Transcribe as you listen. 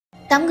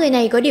8 người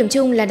này có điểm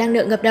chung là đang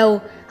nợ ngập đầu,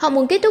 họ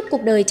muốn kết thúc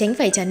cuộc đời tránh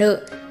phải trả nợ,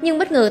 nhưng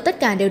bất ngờ tất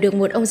cả đều được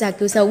một ông già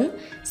cứu sống,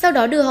 sau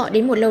đó đưa họ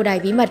đến một lâu đài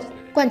bí mật.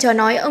 Quản trò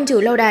nói ông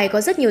chủ lâu đài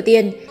có rất nhiều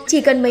tiền,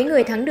 chỉ cần mấy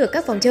người thắng được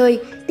các vòng chơi,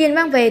 tiền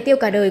mang về tiêu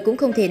cả đời cũng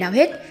không thể nào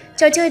hết.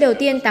 Trò chơi đầu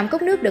tiên 8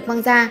 cốc nước được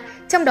mang ra,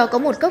 trong đó có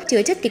một cốc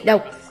chứa chất kịch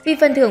độc. Vì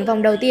phần thưởng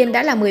vòng đầu tiên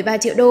đã là 13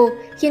 triệu đô,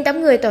 khiến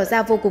 8 người tỏ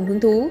ra vô cùng hứng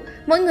thú,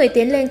 mỗi người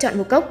tiến lên chọn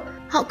một cốc.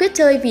 Họ quyết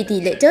chơi vì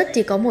tỷ lệ chớt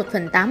chỉ có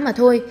 1/8 mà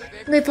thôi.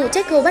 Người phụ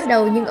trách hô bắt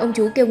đầu nhưng ông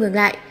chú kêu ngừng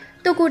lại.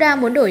 Tokuda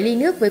muốn đổi ly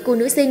nước với cô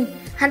nữ sinh,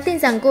 hắn tin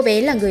rằng cô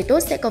bé là người tốt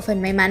sẽ có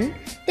phần may mắn.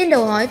 Tên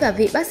đầu hói và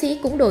vị bác sĩ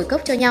cũng đổi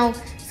cốc cho nhau.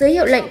 Dưới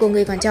hiệu lệnh của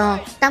người quản trò,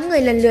 8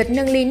 người lần lượt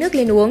nâng ly nước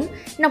lên uống,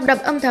 nọc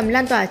độc âm thầm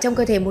lan tỏa trong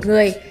cơ thể một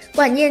người.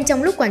 Quả nhiên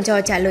trong lúc quản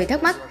trò trả lời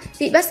thắc mắc,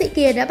 vị bác sĩ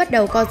kia đã bắt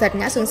đầu co giật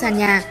ngã xuống sàn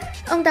nhà.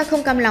 Ông ta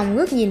không cam lòng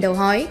ngước nhìn đầu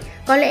hói,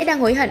 có lẽ đang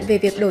hối hận về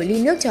việc đổi ly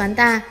nước cho hắn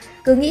ta.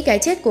 Cứ nghĩ cái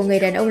chết của người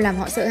đàn ông làm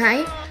họ sợ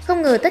hãi,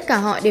 không ngờ tất cả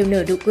họ đều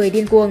nở nụ cười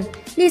điên cuồng.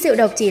 Ly rượu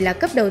độc chỉ là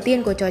cấp đầu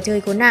tiên của trò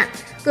chơi khốn nạn,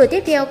 cửa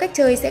tiếp theo cách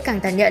chơi sẽ càng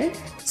tàn nhẫn.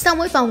 Sau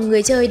mỗi vòng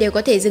người chơi đều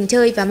có thể dừng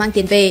chơi và mang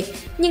tiền về,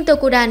 nhưng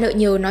Tokuda nợ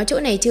nhiều nói chỗ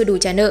này chưa đủ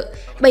trả nợ,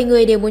 7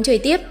 người đều muốn chơi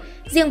tiếp.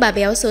 Riêng bà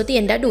béo số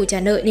tiền đã đủ trả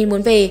nợ nên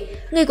muốn về,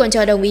 người quản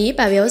trò đồng ý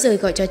bà béo rời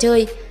khỏi trò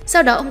chơi.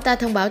 Sau đó ông ta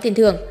thông báo tiền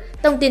thưởng,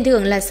 tổng tiền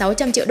thưởng là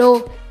 600 triệu đô,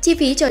 chi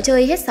phí trò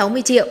chơi hết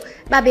 60 triệu,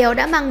 bà béo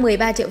đã mang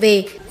 13 triệu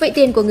về, vậy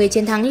tiền của người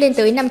chiến thắng lên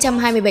tới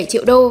 527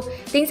 triệu đô,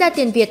 tính ra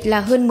tiền Việt là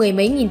hơn mười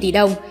mấy nghìn tỷ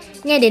đồng.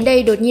 Nghe đến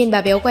đây đột nhiên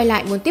bà béo quay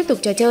lại muốn tiếp tục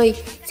trò chơi,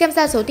 xem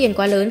ra số tiền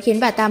quá lớn khiến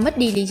bà ta mất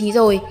đi lý trí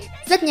rồi.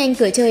 Rất nhanh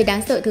cửa chơi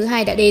đáng sợ thứ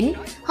hai đã đến,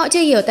 họ chưa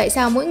hiểu tại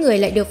sao mỗi người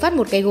lại được phát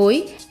một cái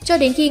gối, cho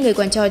đến khi người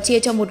quản trò chia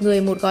cho một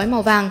người một gói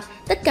màu vàng,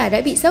 tất cả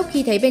đã bị sốc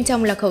khi thấy bên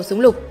trong là khẩu súng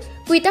lục.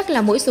 Quy tắc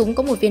là mỗi súng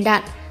có một viên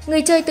đạn,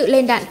 người chơi tự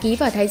lên đạn ký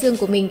vào thái dương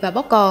của mình và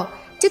bóp cò.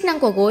 Chức năng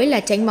của gối là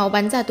tránh máu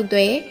bắn ra tung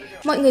tóe.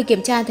 Mọi người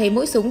kiểm tra thấy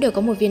mỗi súng đều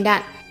có một viên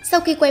đạn. Sau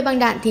khi quay băng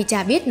đạn thì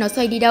chả biết nó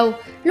xoay đi đâu.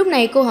 Lúc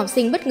này cô học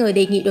sinh bất ngờ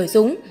đề nghị đổi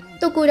súng.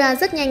 Tokuda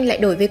rất nhanh lại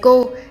đổi với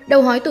cô.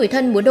 Đầu hói tủi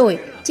thân muốn đổi.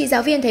 Chị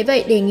giáo viên thấy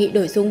vậy đề nghị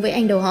đổi súng với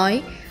anh đầu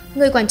hói.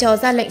 Người quản trò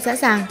ra lệnh sẵn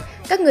sàng.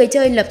 Các người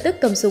chơi lập tức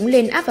cầm súng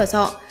lên áp vào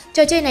sọ.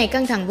 Trò chơi này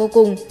căng thẳng vô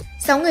cùng.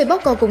 6 người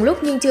bóp cò cùng lúc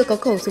nhưng chưa có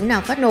khẩu súng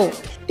nào phát nổ.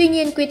 Tuy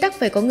nhiên quy tắc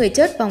phải có người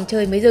chớt vòng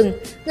chơi mới dừng.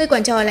 Người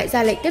quản trò lại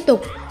ra lệnh tiếp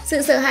tục.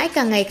 Sự sợ hãi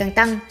càng ngày càng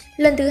tăng.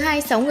 Lần thứ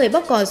hai 6 người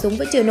bóp cò súng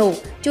vẫn chưa nổ.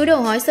 Chú đầu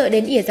hói sợ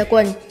đến ỉa ra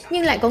quần,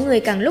 nhưng lại có người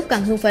càng lúc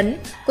càng hưng phấn.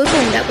 Cuối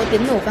cùng đã có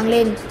tiếng nổ vang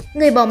lên.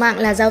 Người bỏ mạng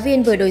là giáo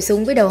viên vừa đổi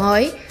súng với đầu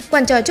hói.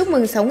 Quản trò chúc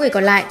mừng 6 người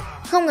còn lại.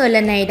 Không ngờ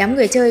lần này đám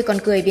người chơi còn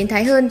cười biến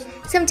thái hơn.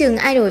 Xem chừng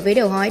ai đổi với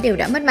đầu hói đều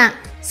đã mất mạng.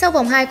 Sau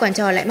vòng 2 quản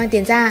trò lại mang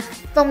tiền ra.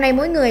 Vòng này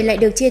mỗi người lại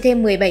được chia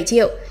thêm 17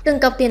 triệu. Từng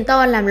cọc tiền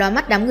to làm lóa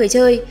mắt đám người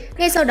chơi.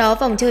 Ngay sau đó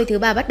vòng chơi thứ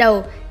 3 bắt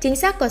đầu. Chính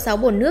xác có 6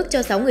 bồn nước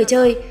cho 6 người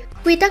chơi.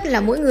 Quy tắc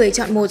là mỗi người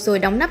chọn một rồi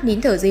đóng nắp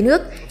nín thở dưới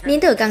nước. Nín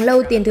thở càng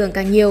lâu tiền thưởng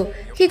càng nhiều.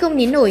 Khi không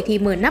nín nổi thì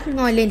mở nắp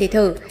ngoi lên để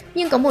thở,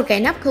 nhưng có một cái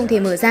nắp không thể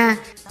mở ra.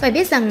 Phải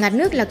biết rằng ngạt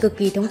nước là cực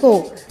kỳ thống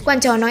khổ. Quản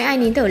trò nói ai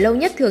nín thở lâu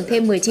nhất thưởng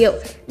thêm 10 triệu.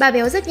 Bà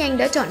béo rất nhanh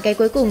đã chọn cái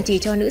cuối cùng chỉ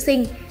cho nữ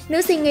sinh.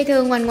 Nữ sinh ngây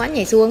thơ ngoan ngoãn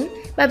nhảy xuống.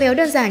 Bà béo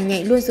đơn giản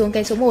nhảy luôn xuống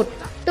cái số 1.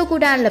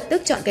 Tokuda lập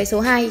tức chọn cái số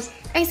 2.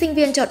 Anh sinh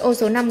viên chọn ô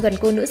số 5 gần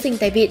cô nữ sinh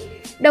tay vịn.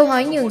 Đầu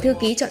hói nhường thư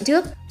ký chọn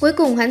trước. Cuối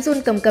cùng hắn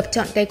run cầm cập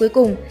chọn cái cuối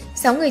cùng.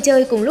 6 người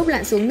chơi cùng lúc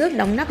lặn xuống nước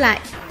đóng nắp lại.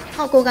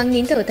 Họ cố gắng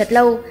nín thở thật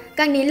lâu,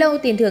 càng nín lâu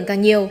tiền thưởng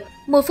càng nhiều.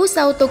 1 phút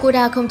sau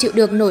Tokuda không chịu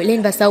được nổi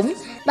lên và sống.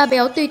 Bà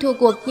béo tuy thua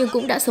cuộc nhưng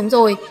cũng đã sống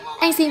rồi.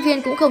 Anh sinh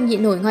viên cũng không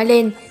nhịn nổi ngoi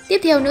lên.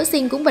 Tiếp theo nữ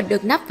sinh cũng bật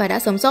được nắp và đã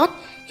sống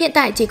sót. Hiện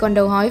tại chỉ còn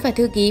đầu hói và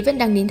thư ký vẫn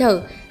đang nín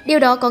thở. Điều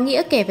đó có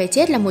nghĩa kẻ phải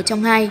chết là một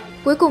trong hai.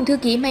 Cuối cùng thư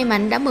ký may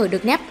mắn đã mở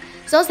được nắp.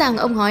 Rõ ràng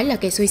ông hói là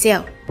kẻ xui xẻo.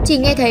 Chỉ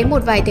nghe thấy một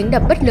vài tiếng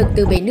đập bất lực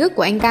từ bể nước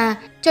của anh ta.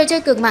 Trò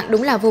chơi cược mạng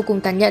đúng là vô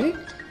cùng tàn nhẫn.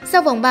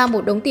 Sau vòng 3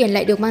 một đống tiền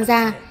lại được mang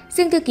ra.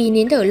 Riêng thư ký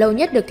nín thở lâu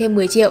nhất được thêm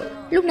 10 triệu.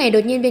 Lúc này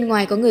đột nhiên bên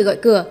ngoài có người gọi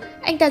cửa.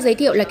 Anh ta giới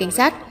thiệu là cảnh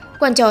sát.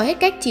 Quản trò hết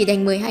cách chỉ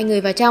đành mời 2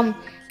 người vào trong.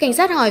 Cảnh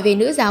sát hỏi về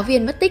nữ giáo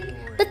viên mất tích.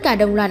 Tất cả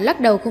đồng loạt lắc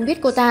đầu không biết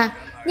cô ta.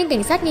 Nhưng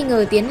cảnh sát nghi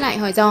ngờ tiến lại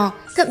hỏi dò,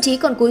 thậm chí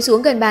còn cúi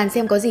xuống gần bàn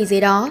xem có gì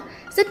dưới đó.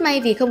 Rất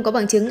may vì không có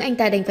bằng chứng anh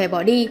ta đành phải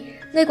bỏ đi.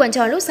 Người quản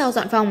trò lúc sau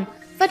dọn phòng,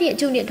 phát hiện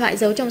chuông điện thoại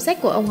giấu trong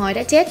sách của ông hói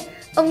đã chết.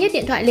 Ông nhấc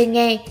điện thoại lên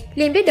nghe,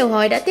 liền biết đầu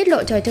hói đã tiết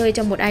lộ trò chơi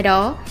cho một ai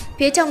đó.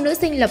 Phía trong nữ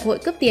sinh lập hội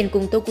cướp tiền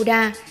cùng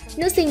Tokuda.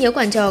 Nữ sinh nhớ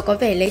quản trò có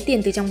vẻ lấy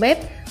tiền từ trong bếp.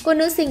 Cô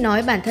nữ sinh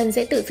nói bản thân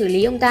sẽ tự xử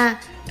lý ông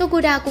ta.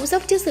 Tokuda cũng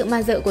sốc trước sự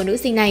ma dợ của nữ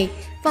sinh này.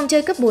 Vòng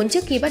chơi cấp 4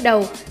 trước khi bắt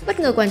đầu, bất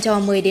ngờ quản trò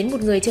mời đến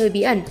một người chơi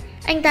bí ẩn.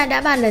 Anh ta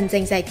đã 3 lần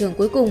giành giải thưởng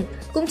cuối cùng,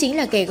 cũng chính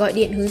là kẻ gọi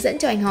điện hướng dẫn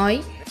cho anh hói.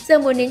 Giờ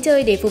muốn đến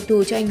chơi để phục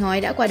thù cho anh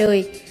hói đã qua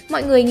đời.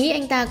 Mọi người nghĩ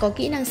anh ta có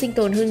kỹ năng sinh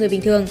tồn hơn người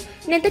bình thường,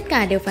 nên tất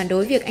cả đều phản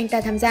đối việc anh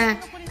ta tham gia.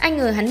 Ai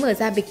ngờ hắn mở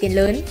ra bịch tiền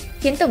lớn,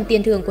 khiến tổng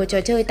tiền thưởng của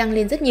trò chơi tăng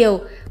lên rất nhiều.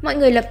 Mọi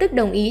người lập tức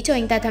đồng ý cho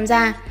anh ta tham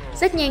gia.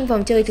 Rất nhanh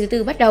vòng chơi thứ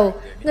 4 bắt đầu.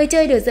 Người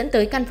chơi được dẫn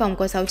tới căn phòng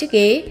có 6 chiếc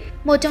ghế.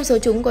 Một trong số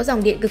chúng có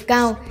dòng điện cực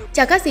cao,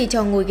 chả khác gì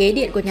trò ngồi ghế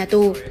điện của nhà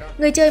tù.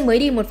 Người chơi mới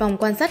đi một vòng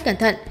quan sát cẩn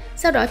thận,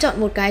 sau đó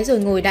chọn một cái rồi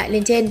ngồi đại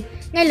lên trên.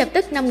 Ngay lập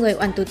tức 5 người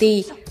oằn tù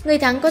tì. Người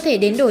thắng có thể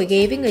đến đổi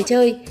ghế với người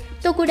chơi.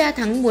 Tokuda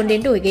thắng muốn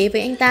đến đổi ghế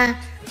với anh ta.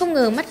 Không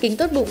ngờ mắt kính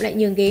tốt bụng lại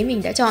nhường ghế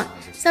mình đã chọn.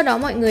 Sau đó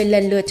mọi người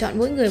lần lượt chọn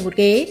mỗi người một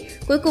ghế.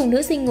 Cuối cùng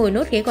nữ sinh ngồi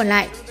nốt ghế còn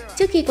lại.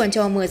 Trước khi quản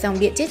trò mở dòng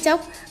điện chết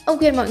chóc, ông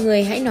khuyên mọi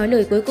người hãy nói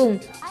lời cuối cùng.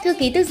 Thư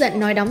ký tức giận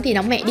nói đóng thì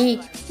đóng mẹ đi.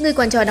 Người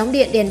quản trò đóng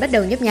điện, đèn bắt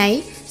đầu nhấp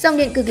nháy. Dòng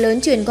điện cực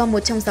lớn truyền qua một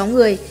trong 6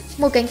 người.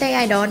 Một cánh tay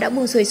ai đó đã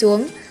buông xuôi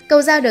xuống.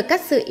 Cầu dao được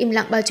cắt, sự im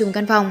lặng bao trùm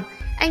căn phòng.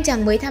 Anh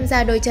chàng mới tham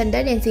gia đôi chân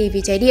đã đen xì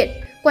vì cháy điện.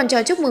 Quản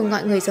trò chúc mừng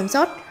mọi người sống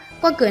sót.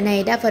 Qua cửa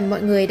này đa phần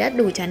mọi người đã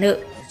đủ trả nợ.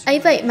 Ấy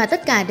vậy mà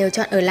tất cả đều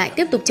chọn ở lại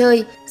tiếp tục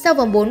chơi. Sau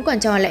vòng 4, quản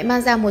trò lại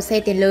mang ra một xe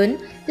tiền lớn.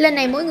 Lần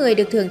này mỗi người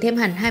được thưởng thêm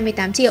hẳn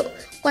 28 triệu.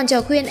 Quản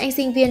trò khuyên anh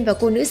sinh viên và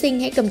cô nữ sinh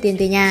hãy cầm tiền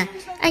về nhà.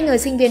 Anh ngờ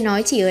sinh viên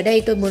nói chỉ ở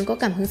đây tôi muốn có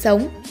cảm hứng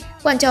sống.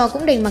 Quản trò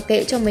cũng đành mặc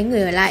kệ cho mấy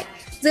người ở lại.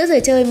 Giữa giờ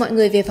chơi mọi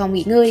người về phòng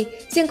nghỉ ngơi,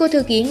 riêng cô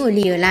thư ký ngồi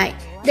lì ở lại.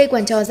 Đây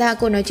quản trò ra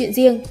cô nói chuyện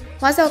riêng.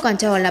 Hóa ra quản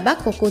trò là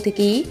bác của cô thư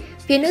ký.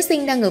 Phía nữ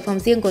sinh đang ở phòng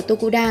riêng của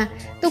Tokuda.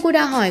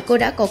 Tokuda hỏi cô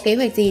đã có kế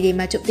hoạch gì để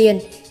mà trộm tiền.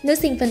 Nữ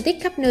sinh phân tích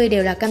khắp nơi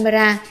đều là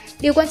camera.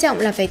 Điều quan trọng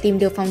là phải tìm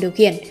được phòng điều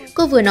khiển.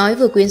 Cô vừa nói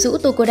vừa quyến rũ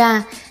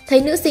Tokuda.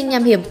 Thấy nữ sinh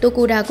nham hiểm,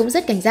 Tokuda cũng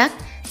rất cảnh giác.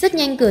 Rất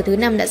nhanh cửa thứ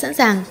 5 đã sẵn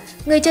sàng.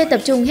 Người chơi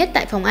tập trung hết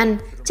tại phòng ăn.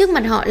 Trước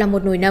mặt họ là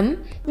một nồi nấm.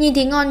 Nhìn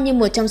thì ngon nhưng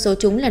một trong số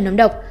chúng là nấm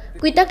độc.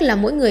 Quy tắc là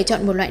mỗi người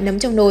chọn một loại nấm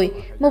trong nồi.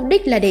 Mục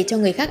đích là để cho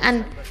người khác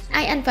ăn.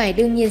 Ai ăn phải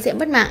đương nhiên sẽ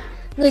mất mạng.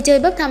 Người chơi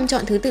bốc thăm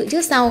chọn thứ tự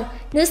trước sau.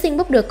 Nữ sinh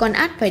bốc được con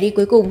át phải đi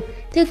cuối cùng.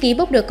 Thư ký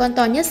bốc được con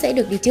to nhất sẽ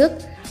được đi trước.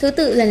 Thứ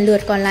tự lần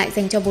lượt còn lại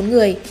dành cho 4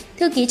 người.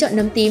 Thư ký chọn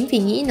nấm tím vì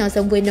nghĩ nó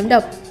giống với nấm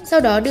độc. Sau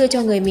đó đưa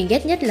cho người mình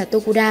ghét nhất là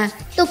Tokuda.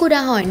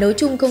 Tokuda hỏi nấu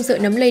chung không sợ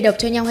nấm lây độc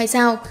cho nhau hay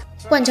sao.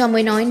 Quản trò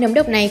mới nói nấm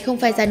độc này không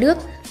phai ra nước.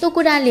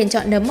 Tokuda liền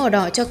chọn nấm màu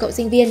đỏ cho cậu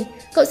sinh viên.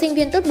 Cậu sinh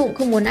viên tốt bụng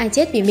không muốn ai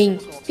chết vì mình.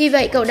 Vì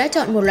vậy cậu đã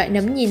chọn một loại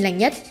nấm nhìn lành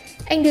nhất.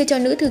 Anh đưa cho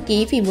nữ thư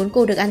ký vì muốn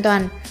cô được an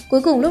toàn.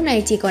 Cuối cùng lúc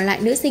này chỉ còn lại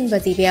nữ sinh và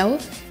dì béo.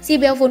 Dì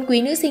béo vốn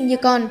quý nữ sinh như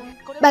con.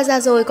 Bà già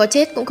rồi có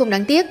chết cũng không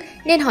đáng tiếc,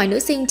 nên hỏi nữ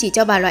sinh chỉ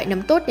cho bà loại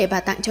nấm tốt để bà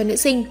tặng cho nữ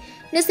sinh.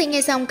 Nữ sinh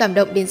nghe xong cảm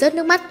động đến rớt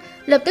nước mắt,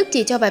 lập tức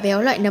chỉ cho bà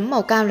béo loại nấm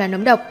màu cam là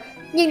nấm độc.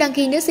 Nhưng đang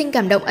khi nữ sinh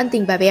cảm động ân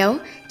tình bà béo,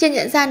 chợt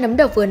nhận ra nấm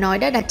độc vừa nói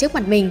đã đặt trước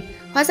mặt mình.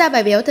 Hóa ra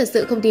bà béo thật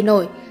sự không tin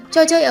nổi.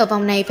 Trò chơi ở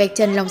vòng này vạch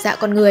trần lòng dạ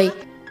con người.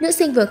 Nữ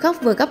sinh vừa khóc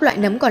vừa gắp loại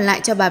nấm còn lại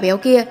cho bà béo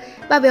kia.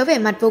 Bà béo vẻ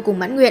mặt vô cùng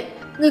mãn nguyện.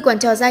 Người quản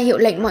trò ra hiệu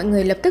lệnh mọi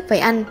người lập tức phải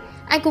ăn.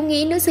 Anh cũng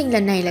nghĩ nữ sinh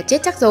lần này là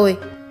chết chắc rồi.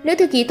 Nữ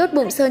thư ký tốt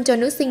bụng sơn cho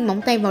nữ sinh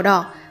móng tay màu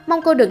đỏ,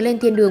 mong cô được lên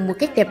thiên đường một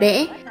cách đẹp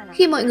đẽ.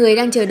 Khi mọi người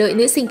đang chờ đợi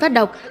nữ sinh phát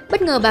độc,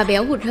 bất ngờ bà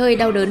béo hụt hơi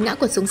đau đớn ngã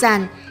quỵ xuống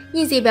sàn.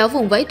 Nhìn dì béo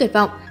vùng vẫy tuyệt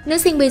vọng, nữ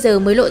sinh bây giờ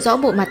mới lộ rõ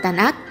bộ mặt tàn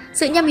ác.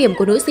 Sự nham hiểm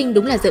của nữ sinh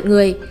đúng là rợn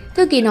người.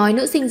 Thư ký nói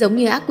nữ sinh giống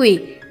như ác quỷ.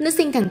 Nữ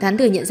sinh thẳng thắn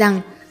thừa nhận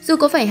rằng dù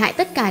có phải hại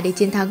tất cả để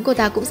chiến thắng cô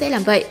ta cũng sẽ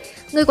làm vậy.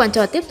 Người quản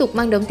trò tiếp tục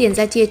mang đống tiền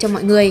ra chia cho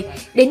mọi người.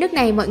 Đến nước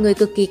này mọi người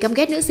cực kỳ căm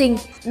ghét nữ sinh.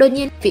 Đột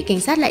nhiên vị cảnh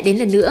sát lại đến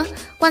lần nữa.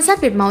 Quan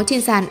sát vệt máu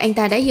trên sàn, anh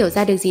ta đã hiểu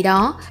ra được gì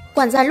đó.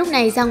 Quản gia lúc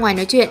này ra ngoài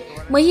nói chuyện,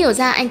 mới hiểu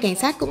ra anh cảnh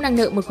sát cũng đang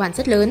nợ một khoản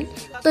rất lớn.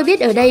 Tôi biết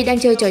ở đây đang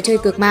chơi trò chơi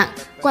cược mạng.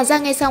 Quản gia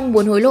nghe xong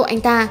muốn hối lộ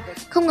anh ta.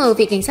 Không ngờ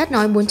vị cảnh sát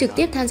nói muốn trực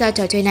tiếp tham gia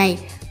trò chơi này.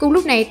 Cùng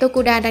lúc này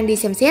Tokuda đang đi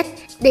xem xét.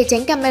 Để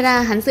tránh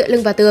camera, hắn dựa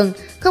lưng vào tường.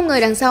 Không ngờ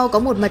đằng sau có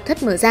một mật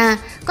thất mở ra.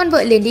 Con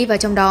vợ liền đi vào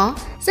trong đó.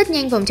 Rất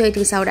nhanh vòng chơi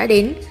thứ 6 đã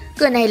đến.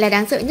 Cửa này là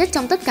đáng sợ nhất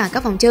trong tất cả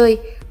các vòng chơi.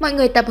 Mọi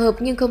người tập hợp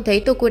nhưng không thấy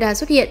Tokuda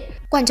xuất hiện.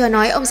 Quản trò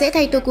nói ông sẽ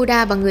thay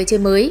Tokuda bằng người chơi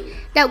mới.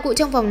 Đạo cụ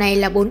trong vòng này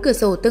là 4 cửa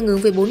sổ tương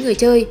ứng với 4 người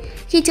chơi.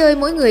 Khi chơi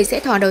mỗi người sẽ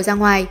thò đầu ra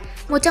ngoài.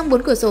 Một trong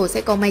 4 cửa sổ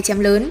sẽ có máy chém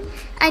lớn.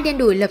 Ai đen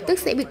đủi lập tức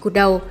sẽ bị cụt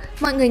đầu.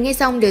 Mọi người nghe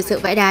xong đều sợ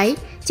vãi đái.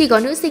 Chỉ có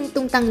nữ sinh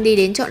tung tăng đi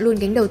đến chọn luôn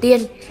cánh đầu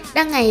tiên.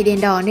 Đang ngày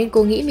đèn đỏ nên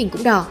cô nghĩ mình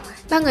cũng đỏ.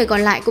 3 người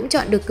còn lại cũng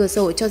chọn được cửa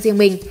sổ cho riêng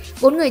mình.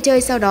 4 người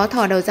chơi sau đó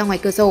thò đầu ra ngoài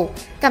cửa sổ.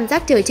 Cảm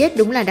giác chờ chết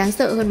đúng là đáng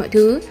sợ hơn mọi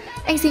thứ.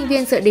 Anh sinh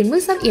viên sợ đến mức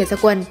sắp ỉa ra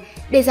quần.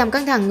 Để giảm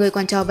căng thẳng, người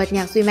quản trò bật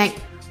nhạc duy mạnh.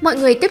 Mọi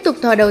người tiếp tục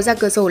thò đầu ra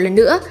cửa sổ lần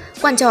nữa.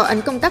 Quản trò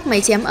ấn công tắc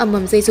máy chém ầm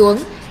ầm rơi xuống.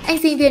 Anh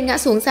sinh viên ngã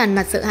xuống sàn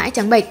mặt sợ hãi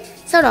trắng bệch.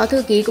 Sau đó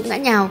thư ký cũng ngã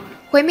nhào.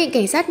 Khóe miệng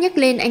cảnh sát nhếch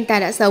lên, anh ta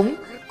đã sống.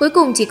 Cuối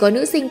cùng chỉ có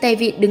nữ sinh tay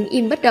vịn đứng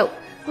im bất động.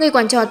 Người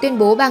quản trò tuyên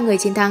bố 3 người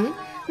chiến thắng.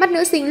 Mắt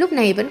nữ sinh lúc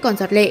này vẫn còn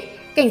giọt lệ.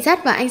 Cảnh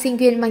sát và anh sinh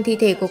viên mang thi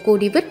thể của cô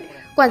đi vứt.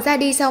 Quản gia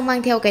đi sau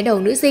mang theo cái đầu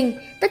nữ sinh.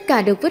 Tất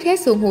cả được vứt hết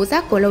xuống hố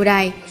rác của lâu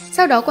đài.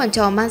 Sau đó quản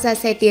trò mang ra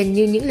xe tiền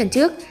như những lần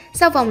trước.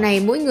 Sau vòng này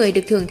mỗi người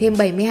được thưởng thêm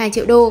 72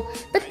 triệu đô.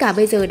 Tất cả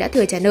bây giờ đã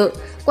thừa trả nợ.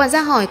 Quản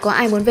gia hỏi có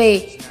ai muốn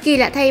về. Kỳ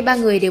lạ thay 3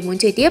 người đều muốn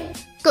chơi tiếp.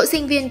 Cậu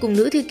sinh viên cùng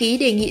nữ thư ký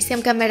đề nghị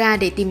xem camera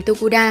để tìm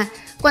Tokuda.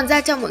 Quản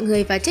gia cho mọi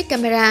người vào check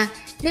camera.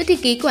 Nữ thư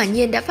ký quả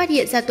nhiên đã phát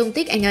hiện ra tung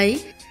tích anh ấy.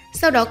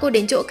 Sau đó cô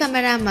đến chỗ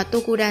camera mà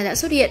Tokuda đã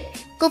xuất hiện.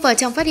 Cô vào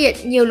trong phát hiện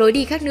nhiều lối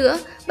đi khác nữa.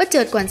 Bất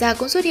chợt quản gia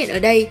cũng xuất hiện ở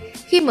đây.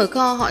 Khi mở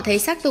kho họ thấy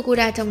xác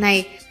Tokuda trong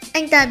này.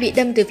 Anh ta bị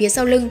đâm từ phía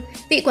sau lưng.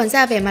 Vị quản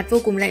gia vẻ mặt vô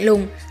cùng lạnh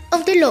lùng.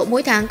 Ông tiết lộ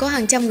mỗi tháng có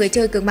hàng trăm người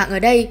chơi cược mạng ở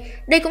đây.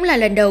 Đây cũng là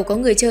lần đầu có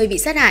người chơi bị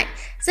sát hại.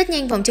 Rất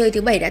nhanh vòng chơi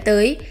thứ 7 đã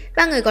tới.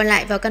 3 người còn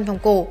lại vào căn phòng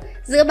cổ.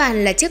 Giữa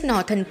bàn là chiếc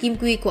nỏ thần kim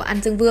quy của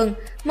An Dương Vương.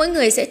 Mỗi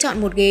người sẽ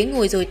chọn một ghế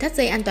ngồi rồi thắt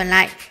dây an toàn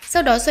lại.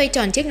 Sau đó xoay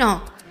tròn chiếc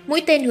nỏ.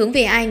 Mũi tên hướng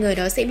về ai người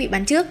đó sẽ bị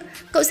bắn trước.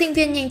 Cậu sinh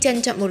viên nhanh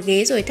chân chọn một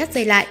ghế rồi thắt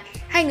dây lại.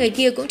 Hai người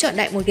kia cũng chọn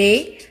đại một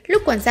ghế.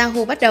 Lúc quản gia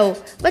hô bắt đầu,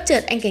 bất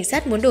chợt anh cảnh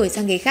sát muốn đổi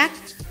sang ghế khác.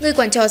 Người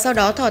quản trò sau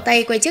đó thò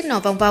tay quay chiếc nỏ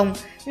vòng vòng.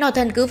 Nỏ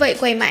thần cứ vậy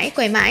quay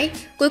mãi,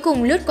 cuối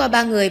cùng lướt qua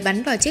ba người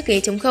bắn vào chiếc ghế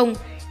trống không.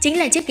 Chính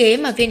là chiếc ghế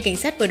mà viên cảnh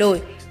sát vừa đổi.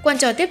 Quản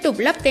trò tiếp tục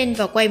lắp tên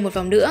vào quay một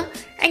vòng nữa.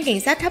 Anh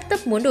cảnh sát hấp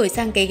tấp muốn đổi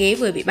sang cái ghế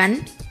vừa bị bắn.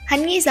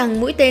 Hắn nghĩ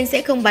rằng mũi tên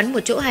sẽ không bắn một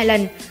chỗ hai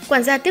lần.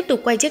 Quản gia tiếp tục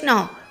quay chiếc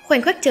nỏ.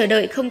 Khoảnh khắc chờ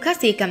đợi không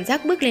khác gì cảm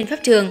giác bước lên pháp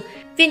trường.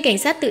 Viên cảnh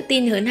sát tự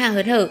tin hớn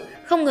hở,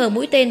 không ngờ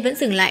mũi tên vẫn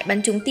dừng lại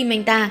bắn trúng tim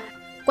anh ta.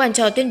 Quản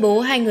trò tuyên bố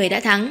hai người đã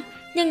thắng,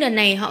 nhưng lần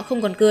này họ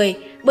không còn cười,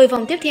 bởi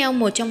vòng tiếp theo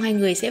một trong hai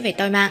người sẽ phải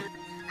toi mạng.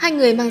 Hai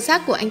người mang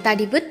xác của anh ta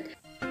đi vứt.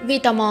 Vì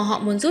tò mò họ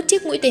muốn rút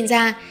chiếc mũi tên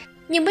ra,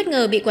 nhưng bất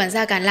ngờ bị quản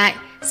gia cản lại.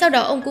 Sau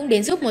đó ông cũng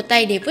đến giúp một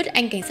tay để vứt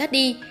anh cảnh sát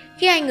đi.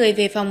 Khi hai người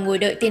về phòng ngồi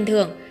đợi tiền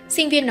thưởng,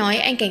 sinh viên nói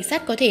anh cảnh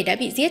sát có thể đã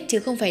bị giết chứ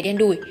không phải đen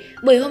đủi,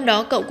 bởi hôm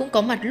đó cậu cũng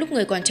có mặt lúc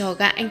người quản trò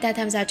gạ anh ta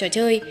tham gia trò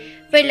chơi.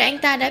 Vậy là anh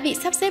ta đã bị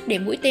sắp xếp để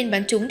mũi tên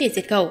bắn trúng để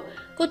diệt khẩu.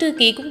 Cô thư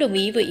ký cũng đồng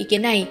ý với ý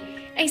kiến này.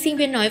 Anh sinh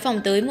viên nói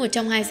vòng tới một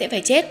trong hai sẽ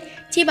phải chết,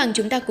 chi bằng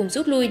chúng ta cùng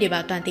rút lui để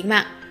bảo toàn tính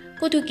mạng.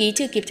 Cô thư ký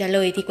chưa kịp trả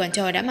lời thì quản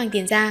trò đã mang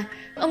tiền ra.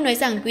 Ông nói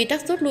rằng quy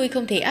tắc rút lui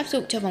không thể áp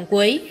dụng cho vòng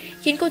cuối,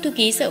 khiến cô thư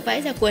ký sợ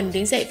vãi ra quần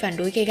đứng dậy phản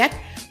đối gay gắt.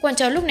 Quản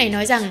trò lúc này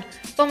nói rằng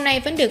vòng này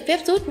vẫn được phép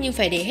rút nhưng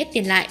phải để hết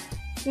tiền lại.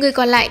 Người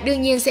còn lại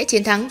đương nhiên sẽ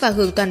chiến thắng và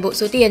hưởng toàn bộ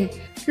số tiền.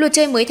 Luật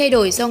chơi mới thay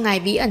đổi do ngài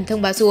bí ẩn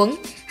thông báo xuống.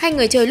 Hai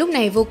người chơi lúc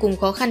này vô cùng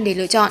khó khăn để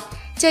lựa chọn.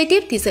 Chơi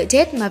tiếp thì sợ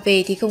chết mà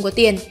về thì không có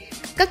tiền.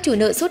 Các chủ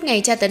nợ suốt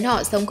ngày tra tấn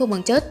họ sống không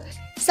bằng chớt.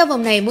 Sau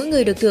vòng này mỗi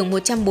người được thưởng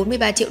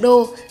 143 triệu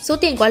đô, số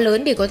tiền quá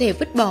lớn để có thể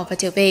vứt bỏ và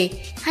trở về.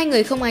 Hai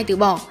người không ai từ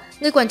bỏ.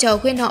 Người quản trò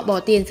khuyên họ bỏ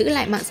tiền giữ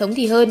lại mạng sống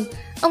thì hơn.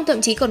 Ông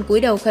thậm chí còn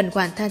cúi đầu khẩn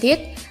khoản tha thiết.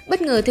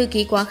 Bất ngờ thư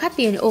ký quá khát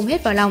tiền ôm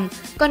hết vào lòng,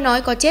 còn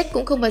nói có chết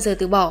cũng không bao giờ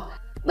từ bỏ.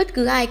 Bất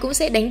cứ ai cũng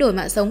sẽ đánh đổi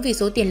mạng sống vì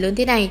số tiền lớn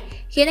thế này,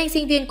 khiến anh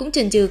sinh viên cũng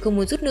chần chừ không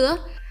muốn rút nữa.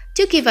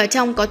 Trước khi vào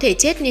trong có thể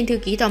chết nên thư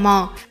ký tò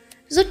mò.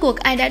 Rốt cuộc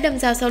ai đã đâm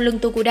dao sau lưng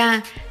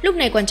Tokuda? Lúc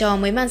này quản trò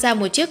mới mang ra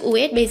một chiếc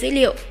USB dữ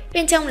liệu,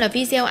 bên trong là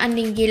video an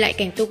ninh ghi lại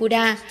cảnh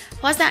Tokuda.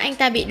 Hóa ra anh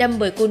ta bị đâm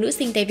bởi cô nữ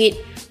sinh tay vịn.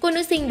 Cô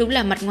nữ sinh đúng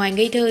là mặt ngoài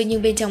ngây thơ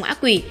nhưng bên trong ác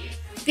quỷ.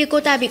 Việc cô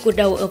ta bị cụt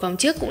đầu ở vòng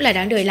trước cũng là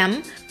đáng đời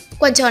lắm.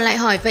 Quản trò lại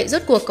hỏi vậy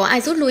rốt cuộc có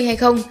ai rút lui hay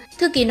không?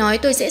 Thư ký nói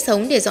tôi sẽ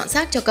sống để dọn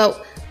xác cho cậu.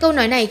 Câu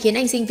nói này khiến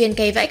anh sinh viên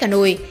cay vãi cả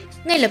nồi.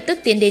 Ngay lập tức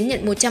tiến đến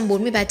nhận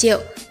 143 triệu,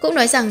 cũng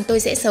nói rằng tôi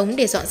sẽ sống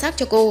để dọn xác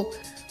cho cô.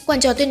 Quản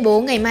trò tuyên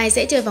bố ngày mai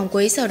sẽ chơi vòng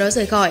cuối sau đó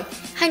rời khỏi.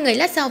 Hai người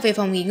lát sau về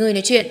phòng nghỉ ngơi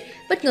nói chuyện.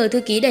 Bất ngờ thư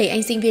ký đẩy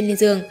anh sinh viên lên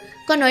giường.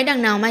 Con nói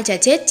đằng nào mai chả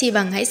chết chi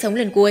bằng hãy sống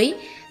lần cuối.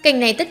 Cảnh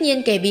này tất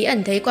nhiên kẻ bí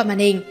ẩn thấy qua màn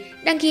hình.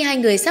 Đang khi hai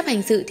người sắp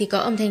hành sự thì có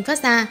âm thanh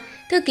phát ra.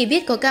 Thư ký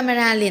biết có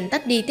camera liền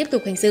tắt đi tiếp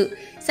tục hành sự.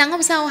 Sáng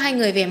hôm sau hai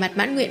người vẻ mặt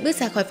mãn nguyện bước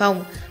ra khỏi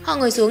phòng. Họ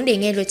ngồi xuống để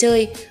nghe luật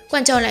chơi.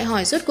 Quản trò lại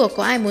hỏi rốt cuộc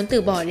có ai muốn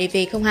từ bỏ để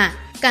về không hả?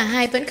 Cả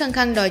hai vẫn khăng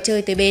khăng đòi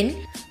chơi tới bến.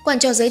 Quản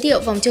trò giới thiệu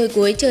vòng chơi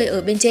cuối chơi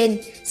ở bên trên.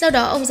 Sau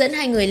đó ông dẫn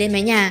hai người lên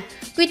mái nhà.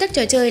 Quy tắc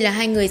trò chơi là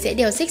hai người sẽ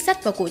đeo xích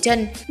sắt vào cổ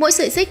chân. Mỗi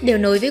sợi xích đều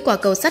nối với quả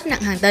cầu sắt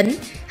nặng hàng tấn.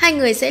 Hai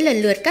người sẽ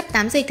lần lượt cắt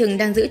 8 dây thừng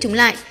đang giữ chúng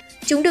lại.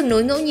 Chúng được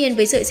nối ngẫu nhiên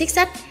với sợi xích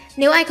sắt.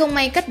 Nếu ai không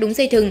may cắt đúng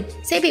dây thừng,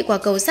 sẽ bị quả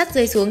cầu sắt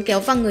rơi xuống kéo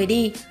văng người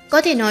đi.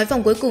 Có thể nói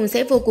vòng cuối cùng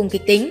sẽ vô cùng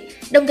kịch tính,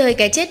 đồng thời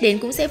cái chết đến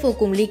cũng sẽ vô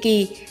cùng ly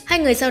kỳ. Hai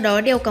người sau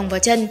đó đeo còng vào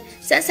chân,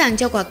 sẵn sàng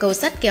cho quả cầu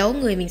sắt kéo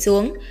người mình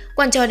xuống.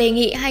 Quản trò đề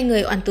nghị hai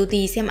người oằn tù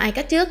tì xem ai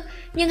cắt trước,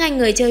 nhưng hai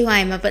người chơi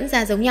hoài mà vẫn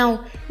ra giống nhau.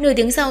 Nửa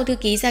tiếng sau thư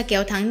ký ra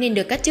kéo thắng nên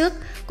được cắt trước.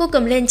 Cô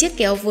cầm lên chiếc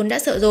kéo vốn đã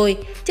sợ rồi,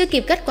 chưa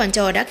kịp cắt quản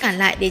trò đã cản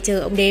lại để chờ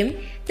ông đếm.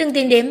 Từng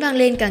tiếng đếm vang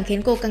lên càng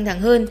khiến cô căng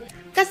thẳng hơn.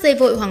 Cắt dây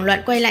vội hoảng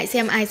loạn quay lại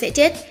xem ai sẽ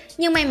chết.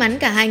 Nhưng may mắn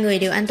cả hai người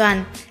đều an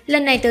toàn.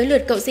 Lần này tới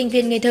lượt cậu sinh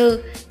viên ngây thơ.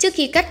 Trước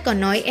khi cắt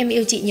còn nói em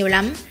yêu chị nhiều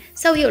lắm.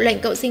 Sau hiệu lệnh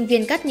cậu sinh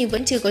viên cắt nhưng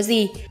vẫn chưa có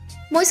gì.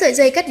 Mỗi sợi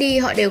dây cắt đi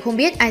họ đều không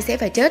biết ai sẽ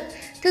phải chết.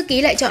 Thư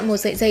ký lại chọn một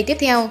sợi dây tiếp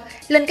theo.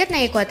 Lần cắt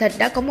này quả thật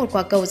đã có một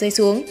quả cầu rơi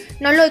xuống.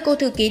 Nó lôi cô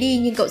thư ký đi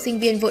nhưng cậu sinh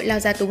viên vội lao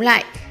ra túm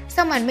lại.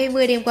 Sau màn mây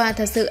mưa đêm qua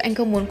thật sự anh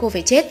không muốn cô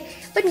phải chết.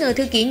 Bất ngờ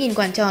thư ký nhìn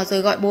quản trò rồi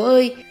gọi bố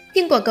ơi.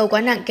 Nhưng quả cầu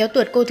quá nặng kéo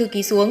tuột cô thư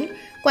ký xuống.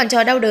 Quản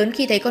trò đau đớn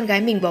khi thấy con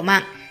gái mình bỏ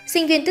mạng.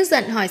 Sinh viên tức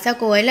giận hỏi sao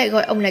cô ấy lại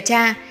gọi ông là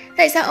cha,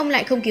 tại sao ông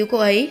lại không cứu cô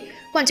ấy.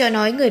 Quản trò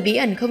nói người bí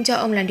ẩn không cho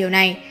ông làm điều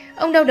này.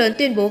 Ông đau đớn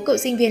tuyên bố cậu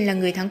sinh viên là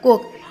người thắng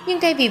cuộc, nhưng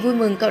thay vì vui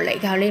mừng cậu lại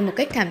gào lên một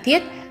cách thảm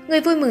thiết.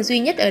 Người vui mừng duy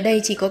nhất ở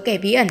đây chỉ có kẻ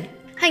bí ẩn.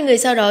 Hai người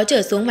sau đó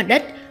trở xuống mặt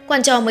đất.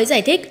 Quản trò mới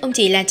giải thích ông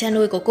chỉ là cha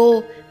nuôi của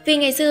cô. Vì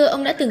ngày xưa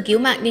ông đã từng cứu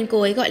mạng nên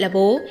cô ấy gọi là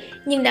bố,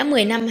 nhưng đã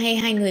 10 năm hay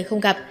hai người không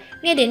gặp.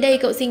 Nghe đến đây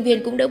cậu sinh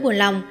viên cũng đỡ buồn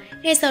lòng.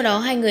 Ngay sau đó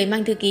hai người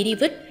mang thư ký đi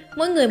vứt.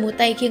 Mỗi người một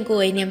tay khiêng cô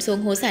ấy ném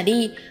xuống hố xả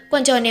đi.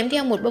 Quản trò ném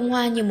theo một bông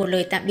hoa như một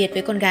lời tạm biệt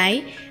với con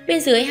gái.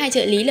 Bên dưới hai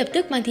trợ lý lập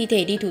tức mang thi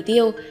thể đi thủ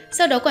tiêu.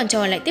 Sau đó quản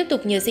trò lại tiếp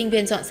tục nhờ sinh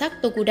viên dọn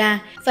xác Tokuda.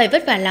 Phải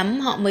vất vả lắm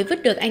họ mới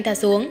vứt được anh ta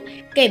xuống.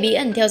 Kẻ bí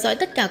ẩn theo dõi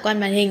tất cả quan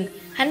màn hình.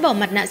 Hắn bỏ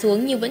mặt nạ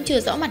xuống nhưng vẫn chưa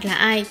rõ mặt là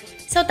ai.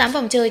 Sau 8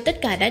 vòng chơi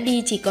tất cả đã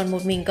đi, chỉ còn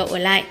một mình cậu ở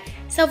lại.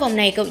 Sau vòng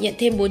này cậu nhận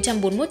thêm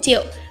 441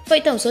 triệu. Vậy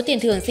tổng số tiền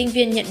thưởng sinh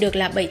viên nhận được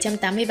là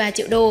 783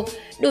 triệu đô,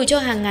 đủ cho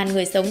hàng ngàn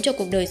người sống cho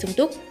cuộc đời sung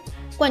túc.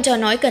 Quản trò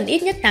nói cần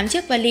ít nhất 8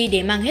 chiếc vali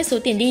để mang hết số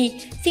tiền đi.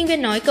 Sinh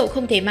viên nói cậu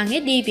không thể mang hết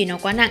đi vì nó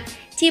quá nặng,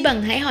 chi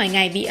bằng hãy hỏi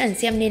ngài bí ẩn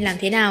xem nên làm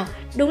thế nào.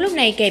 Đúng lúc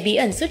này kẻ bí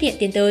ẩn xuất hiện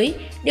tiến tới.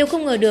 Điều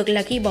không ngờ được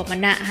là khi bỏ mặt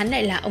nạ hắn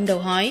lại là ông đầu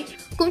hói,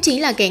 cũng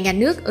chính là kẻ ngạt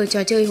nước ở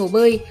trò chơi hồ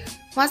bơi.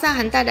 Hóa ra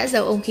hắn ta đã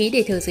giấu ống khí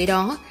để thở dưới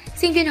đó.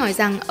 Sinh viên hỏi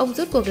rằng ông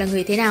rốt cuộc là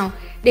người thế nào.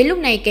 Đến lúc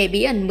này kẻ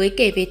bí ẩn mới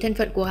kể về thân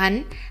phận của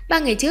hắn. 3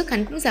 ngày trước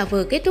hắn cũng giả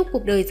vờ kết thúc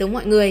cuộc đời giống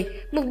mọi người,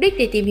 mục đích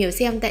để tìm hiểu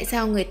xem tại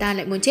sao người ta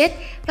lại muốn chết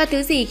và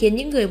thứ gì khiến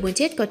những người muốn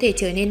chết có thể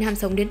trở nên ham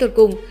sống đến tột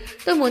cùng.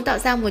 Tôi muốn tạo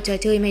ra một trò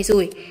chơi may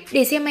rủi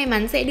để xem may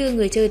mắn sẽ đưa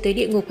người chơi tới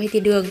địa ngục hay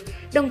thiên đường,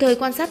 đồng thời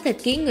quan sát thật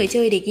kỹ người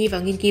chơi để ghi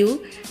vào nghiên cứu,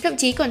 thậm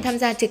chí còn tham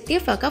gia trực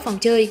tiếp vào các vòng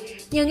chơi.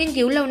 Nhờ nghiên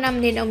cứu lâu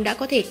năm nên ông đã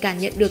có thể cảm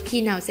nhận được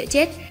khi nào sẽ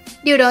chết.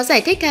 Điều đó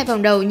giải thích 2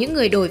 vòng đầu những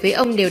người đổi với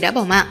ông đều đã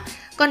bỏ mạng.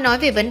 Còn nói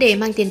về vấn đề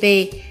mang tiền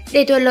về,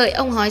 để thuận lợi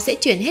ông hói sẽ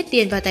chuyển hết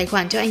tiền vào tài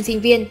khoản cho anh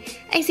sinh viên.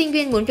 Anh sinh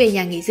viên muốn về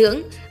nhà nghỉ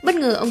dưỡng, bất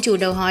ngờ ông chủ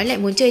đầu hói lại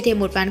muốn chơi thêm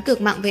một ván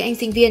cược mạng với anh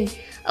sinh viên.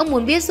 Ông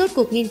muốn biết rốt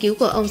cuộc nghiên cứu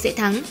của ông sẽ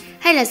thắng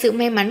hay là sự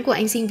may mắn của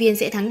anh sinh viên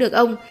sẽ thắng được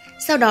ông.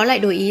 Sau đó lại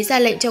đổi ý ra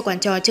lệnh cho quản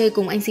trò chơi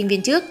cùng anh sinh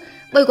viên trước,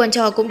 bởi quản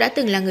trò cũng đã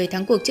từng là người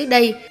thắng cuộc trước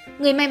đây.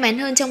 Người may mắn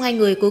hơn trong 2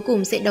 người cuối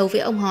cùng sẽ đấu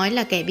với ông hói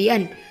là kẻ bí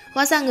ẩn.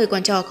 Hóa ra người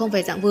quản trò không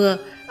phải dạng vừa,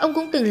 ông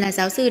cũng từng là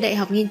giáo sư đại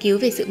học nghiên cứu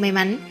về sự may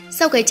mắn.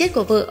 Sau cái chết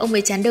của vợ, ông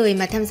mới chán đời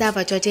mà tham gia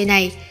vào trò chơi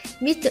này.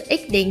 Mr.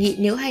 X đề nghị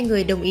nếu 2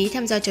 người đồng ý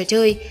tham gia trò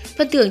chơi,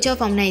 phần thưởng cho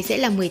vòng này sẽ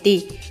là 10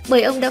 tỷ,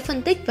 bởi ông đã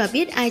phân tích và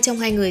biết ai trong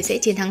 2 người sẽ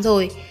chiến thắng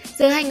rồi.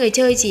 Giờ 2 người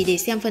chơi chỉ để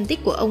xem phân tích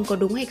của ông có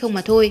đúng hay không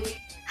mà thôi.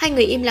 2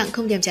 người im lặng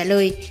không thèm trả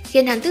lời,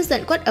 khiến hắn tức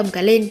giận quát ầm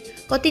cả lên: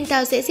 "Có tin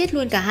tao sẽ giết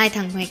luôn cả 2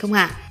 thằng mày không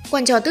hả?"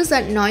 Quản trò tức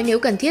giận nói nếu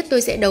cần thiết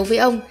tôi sẽ đấu với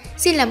ông,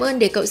 xin làm ơn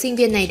để cậu sinh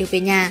viên này được về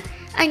nhà.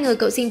 Ai ngờ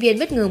cậu sinh viên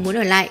bất ngờ muốn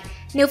ở lại.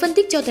 Nếu phân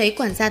tích cho thấy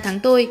quản gia thắng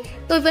tôi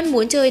vẫn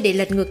muốn chơi để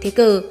lật ngược thế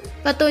cờ,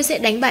 và tôi sẽ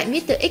đánh bại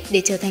Mr. X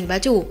để trở thành bá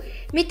chủ.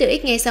 Mr.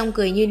 X nghe xong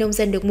cười như nông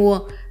dân được mùa.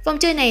 Vòng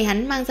chơi này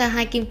hắn mang ra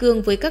 2 kim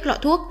cương với các lọ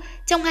thuốc.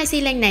 Trong 2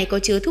 xi lanh này có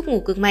chứa thuốc ngủ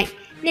cực mạnh,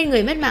 nên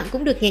người mất mạng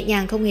cũng được nhẹ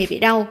nhàng không hề bị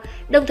đau.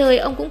 Đồng thời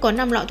ông cũng có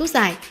 5 lọ thuốc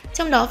giải,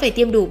 trong đó phải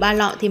tiêm đủ 3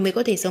 lọ thì mới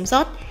có thể sống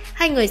sót.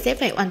 2 người sẽ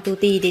phải oằn tù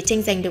tì để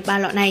tranh giành được 3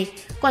 lọ này.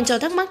 Quản trò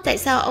thắc mắc tại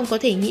sao ông có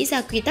thể nghĩ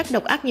ra quy tắc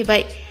độc ác như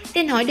vậy.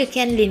 Tên hói được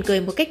khen liền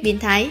cười một cách biến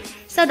thái.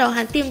 Sau đó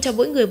hắn tiêm cho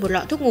mỗi người một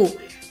lọ thuốc ngủ.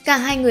 Cả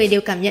 2 người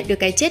đều cảm nhận được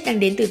cái chết đang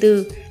đến từ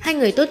từ. 2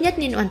 người tốt nhất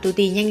nên oằn tù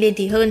tì nhanh lên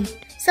thì hơn.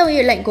 Sau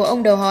hiệu lệnh của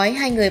ông đầu hói,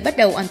 2 người bắt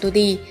đầu oằn tù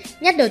tì.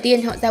 Nhát đầu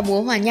tiên họ ra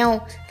búa hòa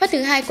nhau, phát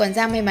thứ 2 quản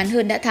gia may mắn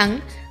hơn đã thắng.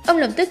 Ông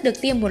lập tức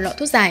được tiêm một lọ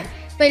thuốc giải,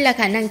 vậy là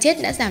khả năng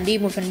chết đã giảm đi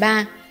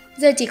 1/3.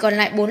 Giờ chỉ còn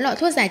lại 4 lọ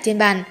thuốc giải trên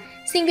bàn.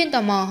 Sinh viên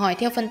tò mò hỏi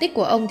theo phân tích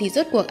của ông thì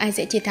rốt cuộc ai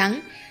sẽ chiến thắng.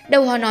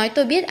 Đầu hói nói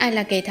tôi biết ai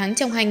là kẻ thắng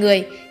trong 2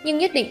 người, nhưng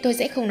nhất định tôi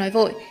sẽ không nói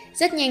vội.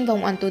 Rất nhanh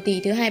vòng oằn tù tì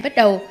thứ 2 bắt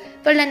đầu.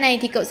 Và lần này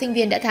thì cậu sinh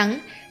viên đã thắng.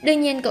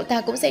 Đương nhiên cậu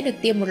ta cũng sẽ được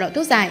tiêm một lọ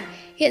thuốc giải.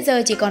 Hiện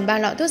giờ chỉ còn 3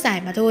 lọ thuốc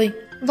giải mà thôi.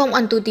 Vòng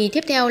oằn tù tì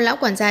tiếp theo lão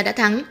quản gia đã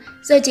thắng.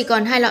 Giờ chỉ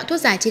còn 2 lọ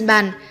thuốc giải trên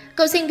bàn.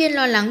 Cậu sinh viên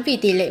lo lắng vì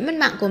tỷ lệ mất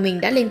mạng của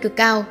mình đã lên cực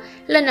cao.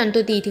 Lần oằn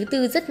tù tì thứ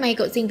 4 rất may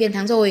cậu sinh viên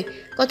thắng rồi.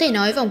 Có thể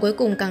nói vòng cuối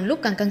cùng càng lúc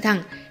càng căng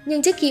thẳng.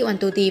 Nhưng trước khi oằn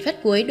tù tì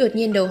phát cuối, đột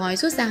nhiên đầu hói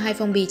rút ra 2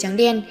 phong bì trắng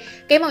đen.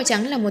 Cái màu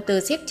trắng là một tờ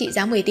séc trị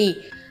giá 10 tỷ.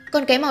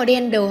 Còn cái màu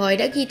đen đầu hói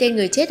đã ghi tên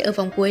người chết ở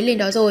vòng cuối lên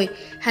đó rồi.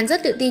 Hắn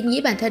rất tự tin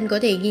nghĩ bản thân có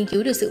thể nghiên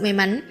cứu được sự may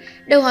mắn.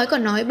 Đầu hói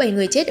còn nói 7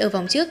 người chết ở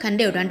vòng trước hắn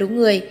đều đoán đúng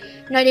người.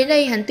 Nói đến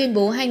đây hắn tuyên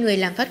bố 2 người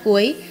làm phát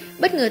cuối.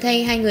 Bất ngờ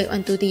thay 2 người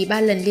oằn tù tì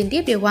 3 lần liên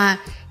tiếp đều hòa,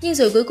 nhưng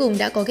rồi cuối cùng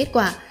đã có kết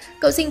quả.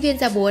 Cậu sinh viên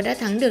ra búa đã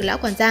thắng được lão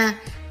quản gia.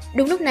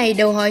 Đúng lúc này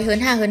đầu hói hớn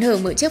ha hớn hở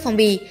mở chiếc phong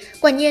bì.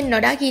 Quả nhiên nó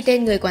đã ghi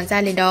tên người quản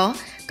gia lên đó.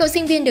 Cậu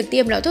sinh viên được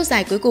tiêm lọ thuốc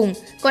giải cuối cùng,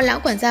 còn lão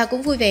quản gia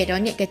cũng vui vẻ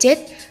đón nhận cái chết.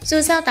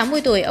 Dù sao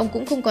 80 tuổi ông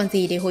cũng không còn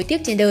gì để hối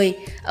tiếc trên đời.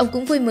 Ông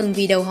cũng vui mừng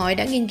vì đầu hói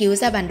đã nghiên cứu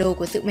ra bản đồ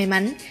của sự may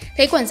mắn.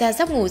 Thấy quản gia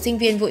sắp ngủ, sinh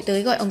viên vội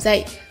tới gọi ông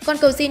dậy. Còn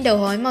cầu xin đầu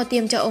hói mau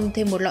tiêm cho ông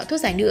thêm một lọ thuốc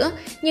giải nữa.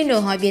 Nhưng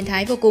đầu hói biến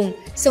thái vô cùng,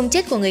 sống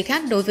chết của người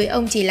khác đối với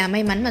ông chỉ là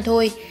may mắn mà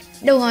thôi.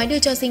 Đầu hói đưa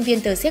cho sinh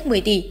viên tờ séc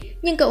 10 tỷ,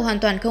 nhưng cậu hoàn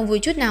toàn không vui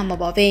chút nào mà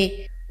bỏ về.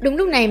 Đúng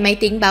lúc này máy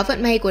tính báo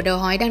vận may của đầu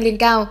hói đang lên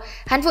cao.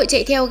 Hắn vội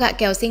chạy theo gạ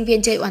kèo sinh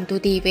viên chơi oằn tù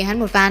tì với hắn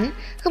một ván.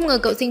 Không ngờ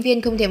cậu sinh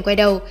viên không thèm quay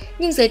đầu,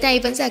 nhưng dưới tay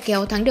vẫn ra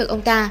kéo thắng được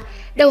ông ta.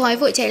 Đầu hói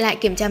vội chạy lại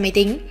kiểm tra máy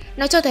tính,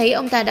 nó cho thấy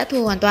ông ta đã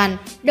thua hoàn toàn.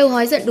 Đầu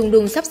hói giận đùng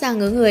đùng sắp ra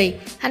ngớ người.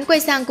 Hắn quay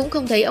sang cũng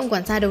không thấy ông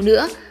quản gia đâu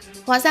nữa.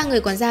 Hóa ra người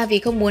quản gia vì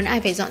không muốn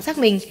ai phải dọn xác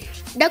mình,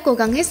 đã cố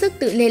gắng hết sức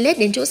tự lê lết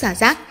đến chỗ xả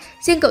rác.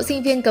 Riêng cậu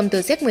sinh viên cầm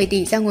tờ séc 10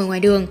 tỷ ra ngồi ngoài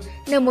đường,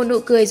 nở một nụ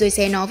cười rồi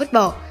xé nó vứt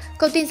bỏ.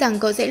 Cậu tin rằng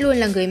cậu sẽ luôn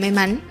là người may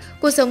mắn,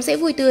 cuộc sống sẽ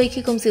vui tươi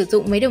khi không sử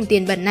dụng mấy đồng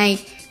tiền bẩn này.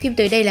 Phim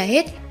tới đây là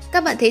hết.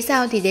 Các bạn thấy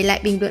sao thì để lại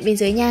bình luận bên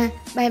dưới nha.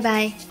 Bye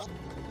bye.